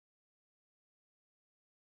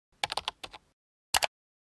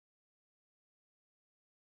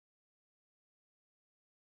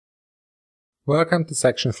Welcome to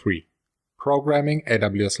Section 3, Programming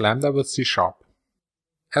AWS Lambda with C#.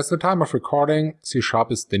 As the time of recording, C#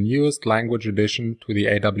 is the newest language addition to the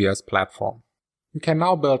AWS platform. You can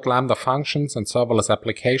now build Lambda functions and serverless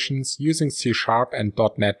applications using C# and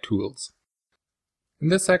 .NET tools. In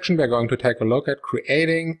this section, we are going to take a look at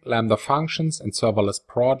creating Lambda functions and serverless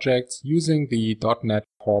projects using the .NET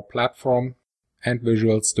Core platform and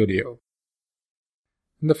Visual Studio.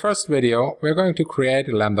 In the first video, we are going to create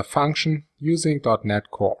a Lambda function using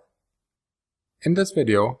 .NET Core. In this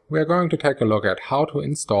video, we are going to take a look at how to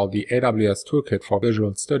install the AWS Toolkit for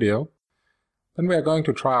Visual Studio. Then we are going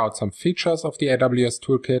to try out some features of the AWS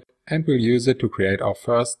Toolkit and we'll use it to create our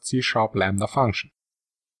first C# Lambda function.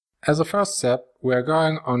 As a first step, we are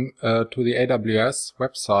going on to the AWS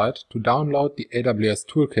website to download the AWS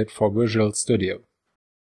Toolkit for Visual Studio.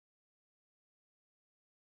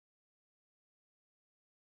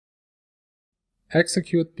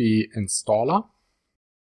 Execute the installer.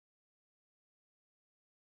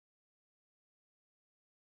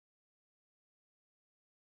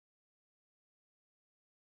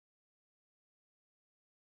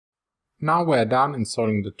 Now we're done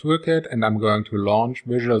installing the toolkit and I'm going to launch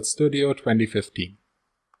Visual Studio 2015.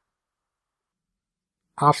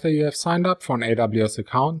 After you have signed up for an AWS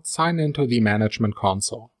account, sign into the Management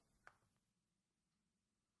Console.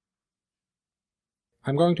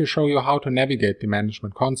 I'm going to show you how to navigate the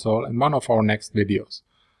Management Console in one of our next videos.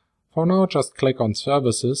 For now, just click on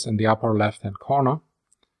Services in the upper left-hand corner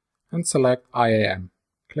and select IAM.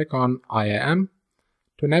 Click on IAM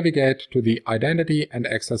to navigate to the Identity and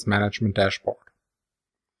Access Management dashboard.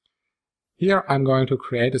 Here I'm going to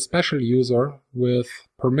create a special user with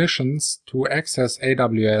permissions to access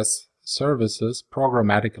AWS services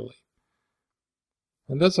programmatically.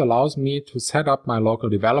 And this allows me to set up my local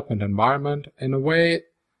development environment in a way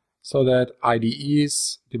so that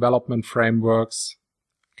IDEs, development frameworks,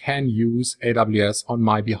 can use AWS on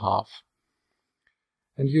my behalf.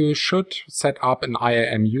 And you should set up an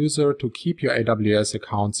IAM user to keep your AWS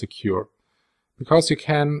account secure, because you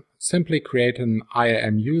can simply create an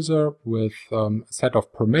IAM user with a set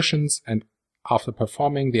of permissions, and after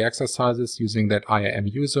performing the exercises using that IAM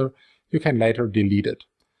user, you can later delete it.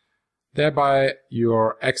 Thereby,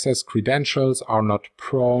 your access credentials are not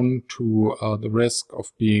prone to the risk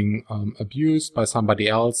of being abused by somebody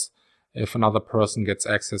else if another person gets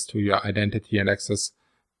access to your identity and access.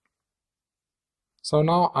 So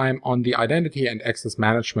now I'm on the Identity and Access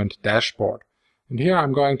Management dashboard, and here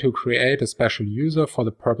I'm going to create a special user for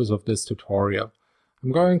the purpose of this tutorial.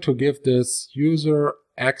 I'm going to give this user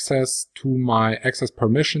access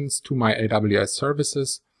permissions to my AWS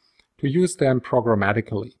services to use them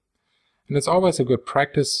programmatically. And it's always a good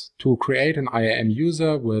practice to create an IAM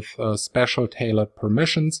user with special tailored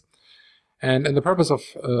permissions. And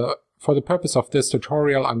for the purpose of this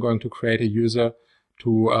tutorial, I'm going to create a user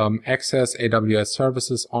to access AWS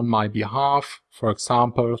services on my behalf, for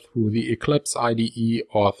example, through the Eclipse IDE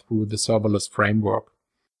or through the serverless framework.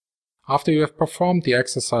 After you have performed the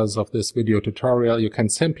exercises of this video tutorial, you can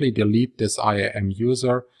simply delete this IAM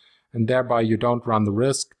user, and thereby you don't run the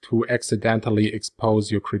risk to accidentally expose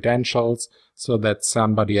your credentials so that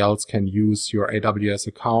somebody else can use your AWS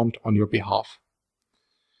account on your behalf.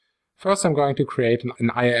 First, I'm going to create an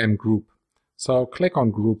IAM group. So click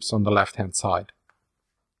on Groups on the left-hand side.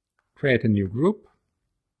 Create a new group,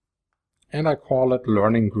 and I call it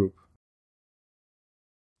Learning Group.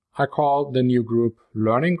 I call the new group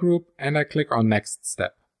Learning Group, and I click on Next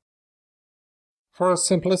Step. For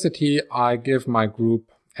simplicity, I give my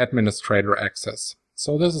group administrator access.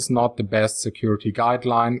 So this is not the best security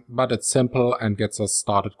guideline, but it's simple and gets us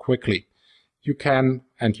started quickly. You can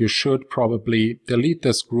and you should probably delete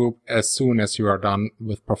this group as soon as you are done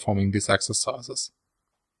with performing these exercises.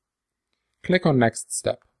 Click on Next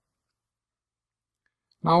Step.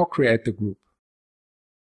 Now create the group.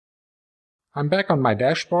 I'm back on my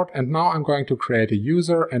dashboard, and now I'm going to create a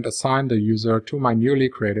user and assign the user to my newly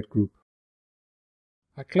created group.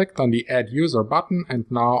 I clicked on the Add User button, and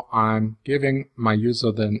now I'm giving my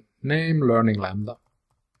user the name Learning Lambda.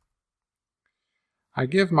 I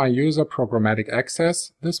give my user programmatic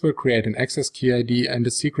access. This will create an access key ID and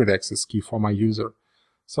a secret access key for my user.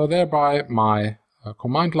 So thereby my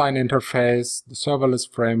command line interface, the serverless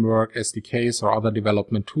framework, SDKs or other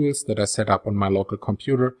development tools that I set up on my local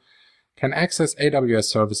computer can access AWS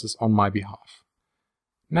services on my behalf.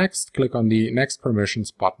 Next, click on the Next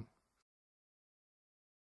Permissions button.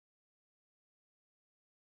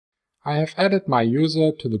 I have added my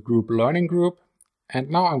user to the group Learning Group, and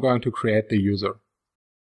now I'm going to create the user.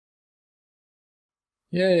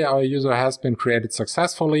 Yay, our user has been created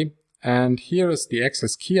successfully, and here is the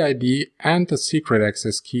access key ID and the secret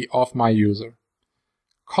access key of my user.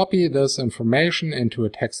 Copy this information into a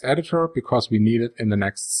text editor because we need it in the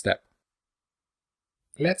next step.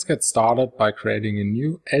 Let's get started by creating a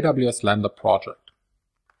new AWS Lambda project.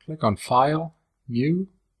 Click on File, New,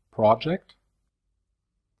 Project.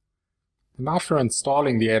 And after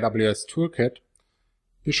installing the AWS Toolkit,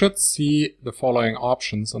 you should see the following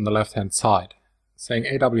options on the left-hand side, saying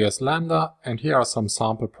AWS Lambda, and here are some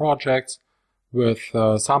sample projects with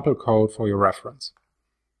sample code for your reference.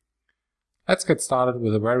 Let's get started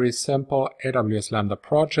with a very simple AWS Lambda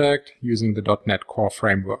project using the .NET Core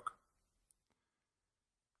framework.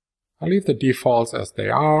 I'll leave the defaults as they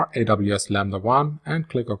are, AWS Lambda 1, and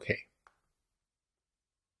click OK.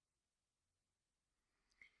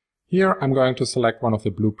 Here I'm going to select one of the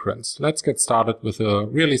blueprints. Let's get started with a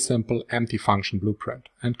really simple empty function blueprint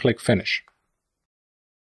and click Finish.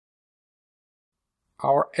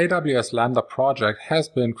 Our AWS Lambda project has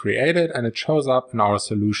been created and it shows up in our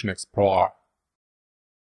Solution Explorer.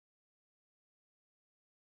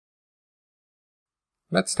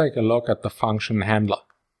 Let's take a look at the function handler.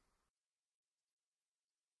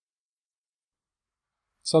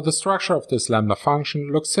 So the structure of this Lambda function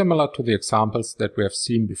looks similar to the examples that we have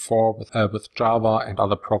seen before with Java and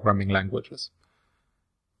other programming languages.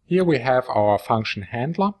 Here we have our function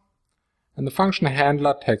handler, and the function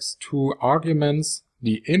handler takes two arguments,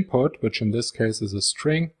 the input, which in this case is a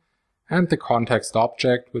string, and the context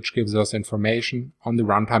object, which gives us information on the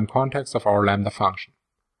runtime context of our Lambda function.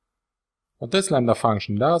 What this Lambda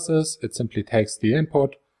function does is it simply takes the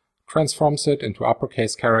input, transforms it into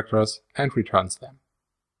uppercase characters, and returns them.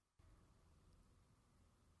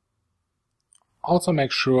 Also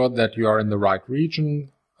make sure that you are in the right region.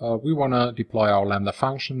 We want to deploy our Lambda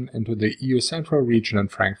function into the EU Central region in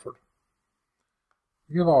Frankfurt.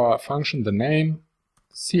 Give our function the name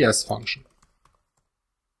CS function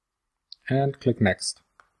and click Next.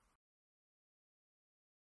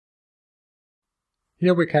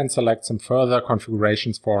 Here we can select some further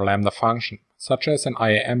configurations for our Lambda function, such as an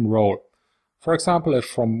IAM role. For example, if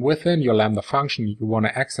from within your Lambda function you want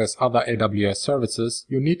to access other AWS services,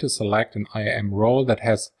 you need to select an IAM role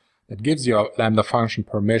that gives your Lambda function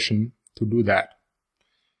permission to do that.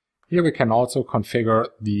 Here we can also configure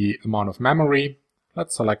the amount of memory.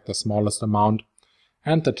 Let's select the smallest amount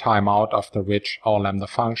and the timeout after which our Lambda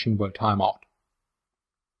function will time out.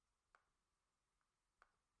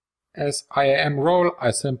 As IAM role,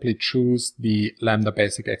 I simply choose the Lambda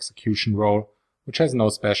basic execution role, which has no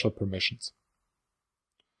special permissions.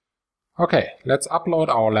 Okay, let's upload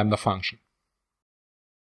our Lambda function.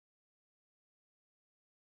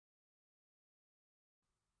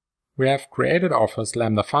 We have created our first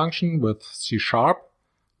Lambda function with C#.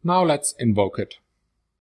 Now let's invoke it.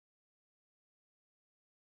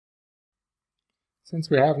 Since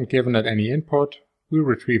we haven't given it any input, we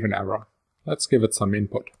retrieve an error. Let's give it some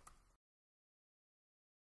input.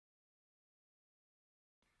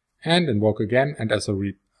 And invoke again, and as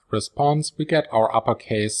a response we get our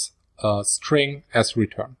uppercase string as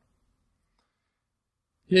return.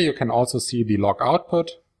 Here you can also see the log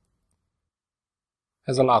output.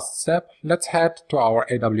 As a last step, let's head to our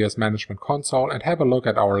AWS Management Console and have a look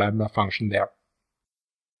at our Lambda function there.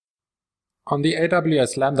 On the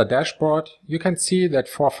AWS Lambda dashboard, you can see that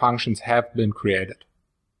 4 functions have been created.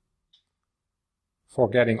 For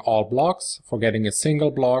getting all blocks, for getting a single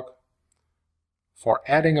block, for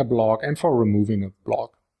adding a block, and for removing a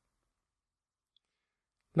block.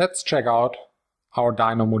 Let's check out our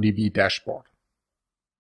DynamoDB dashboard.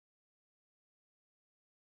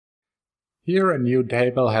 Here a new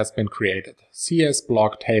table has been created, CS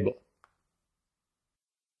block table.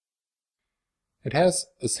 It has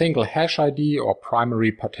a single hash ID or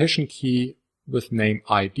primary partition key with name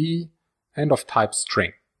ID and of type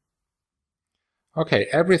string. Okay,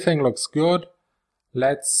 everything looks good.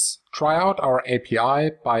 Let's try out our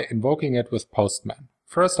API by invoking it with Postman.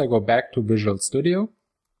 First I go back to Visual Studio.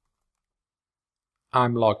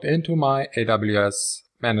 I'm logged into my AWS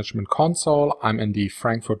Management Console. I'm in the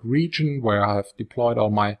Frankfurt region where I have deployed all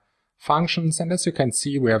my functions, and as you can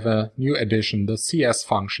see we have a new addition, the CS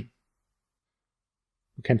function.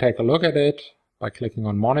 We can take a look at it by clicking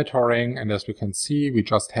on Monitoring, and as we can see we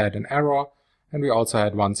just had an error and we also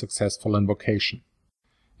had one successful invocation.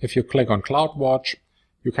 If you click on CloudWatch,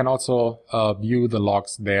 you can also view the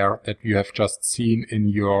logs there that you have just seen in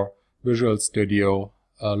your Visual Studio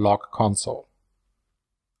log console.